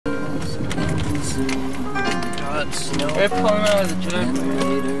got snow. We're pulling out of the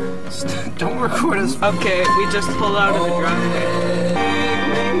driveway. Don't record us. Okay, we just pulled out of the driveway.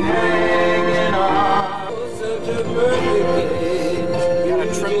 You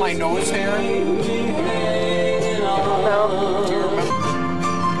gotta trim my nose hair. No.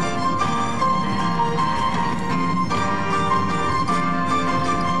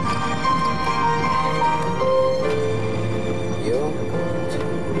 Do you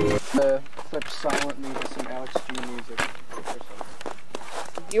remember? Clip silently to some Alex G music.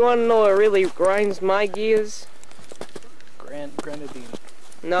 You wanna know what really grinds my gears? Grenadine.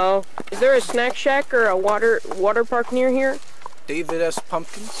 No. Is there a snack shack or a water park near here? David S.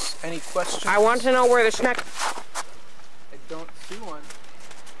 Pumpkins. Any questions? I want to know where the snack. I don't see one.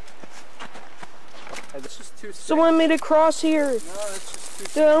 It's just too. Someone made a cross here. No, it's just too.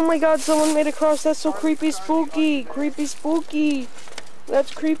 Dude, oh my god, someone made a cross. That's so creepy spooky. Creepy spooky.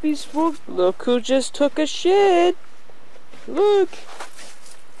 That's creepy spook. Look who just took a shit. Look.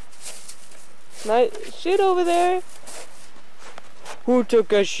 Nice shit over there. Who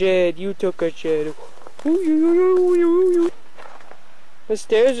took a shit? You took a shit. The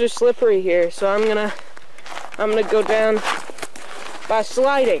stairs are slippery here, so I'm gonna go down by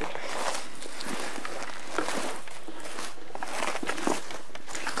sliding.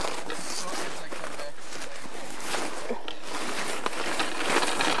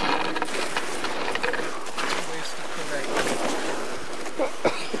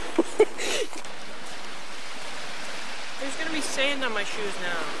 There's gonna be sand on my shoes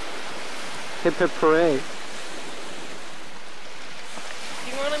now. Hip hip hooray. Do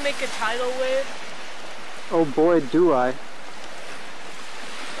you wanna make a tidal wave? Oh boy, do I.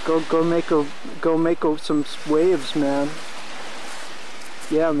 Go make some waves, man.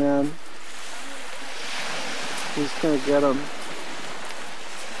 Yeah, man. He's gonna get them.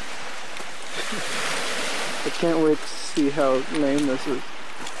 I can't wait to see how lame this is.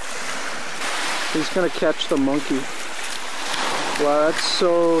 He's gonna catch the monkey. Wow, that's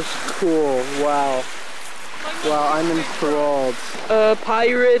so cool. Wow. Wow, I'm enthralled. A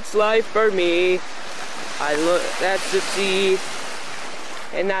pirate's life for me. I look, that's the sea.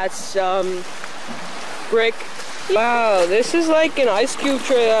 And that's some brick. Wow, this is like an ice cube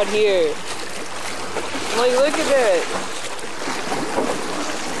tray out here. Like, look at that.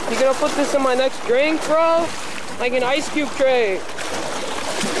 You gonna put this in my next drink, bro? Like an ice cube tray.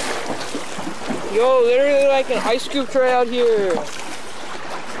 Yo, literally like an ice cube tray out here.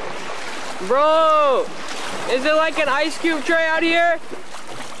 Bro, is it like an ice cube tray out here?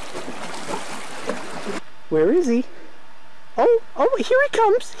 Where is he? Oh, here he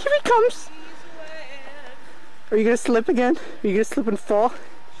comes. Here he comes. Are you gonna slip again? Are you gonna slip and fall?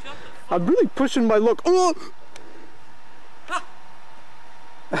 I'm really pushing my luck. Oh!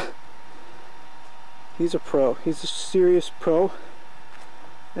 He's a pro. He's a serious pro.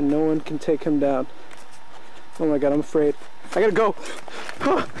 And no one can take him down. Oh my god, I'm afraid. I gotta go.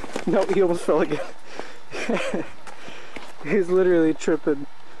 No, he almost fell again. He's literally tripping.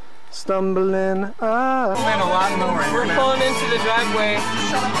 Stumbling. Ah. Man, a lot more. We're pulling into the driveway.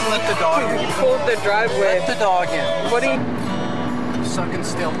 Let the dog in. We pulled the driveway. Let the dog in. What are you? Sucking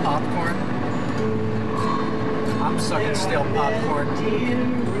stale popcorn. I'm sucking stale popcorn.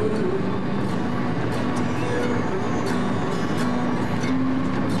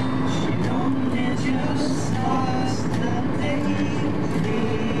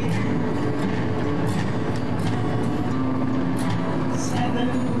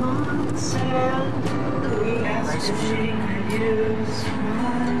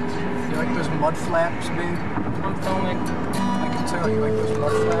 You like those mud flaps, babe? I'm filming. I can tell you like those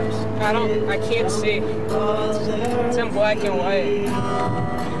mud flaps. I can't see. It's in black and white.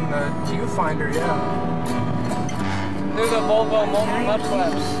 In the viewfinder, yeah. There's a Volvo mud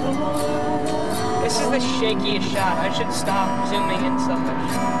flaps. This is the shakiest shot. I should stop zooming in so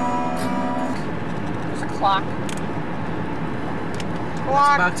much. There's a clock. It's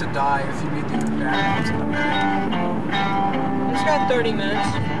about to die if you need to go back to the back. It's got 30 minutes.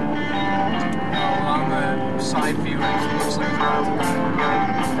 On the side view, it looks like it's about to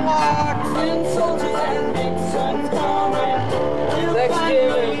die.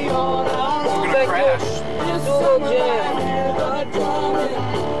 Thanksgiving. We're gonna crash. Dual jam.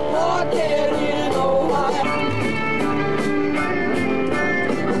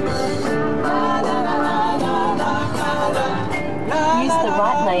 Use the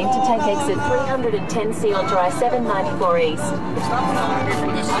right lane to take exit 310C onto I-794 East. It's not going to be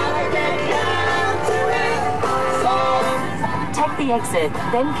from this Take the exit,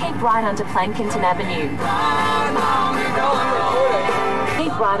 then keep right onto Plankinton Avenue.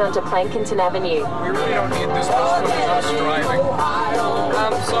 Keep right onto Plankinton Avenue. We really don't need this much footage of us driving.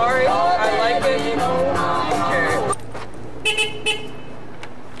 I'm sorry, I like it. Okay.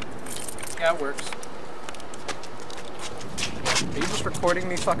 Yeah, it works. Are you just recording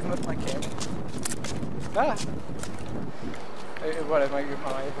me fucking with my camera? Ah! What, am I in the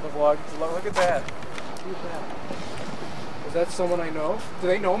vlog? Look at that. Look at that. Is that someone I know? Do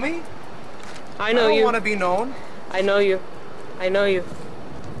they know me? I know you. I don't want to be known. I know you. I know you.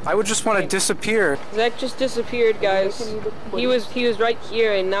 I would just want to disappear. Zach just disappeared, guys. He was right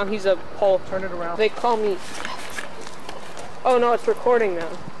here, and now he's a pole. Turn it around. They call me. Oh no, it's recording now.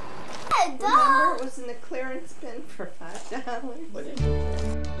 Remember, it was in the clearance bin for $5.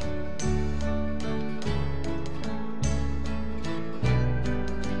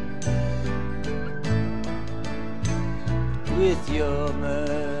 With your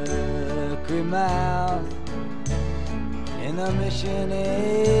mercury mouth in the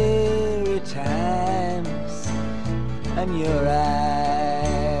missionary times, and your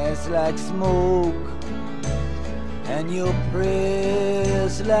eyes like smoke, and your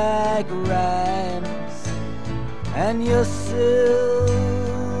prayers like rhymes, and your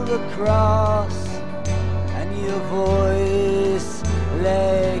silver cross, and your voice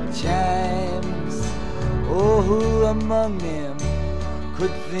like chimes. Oh, who among them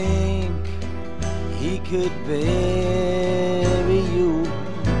could think he could bury you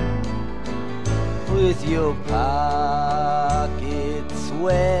with your pockets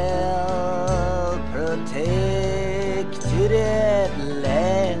well protected at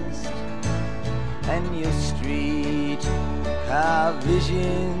last, and your street car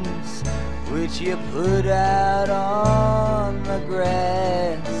visions which you put out on the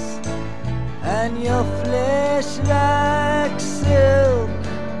grass, and your flesh like silk,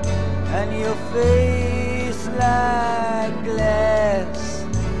 and your face like glass.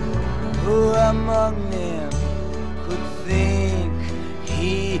 Who among them could think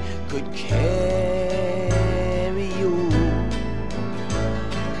he could carry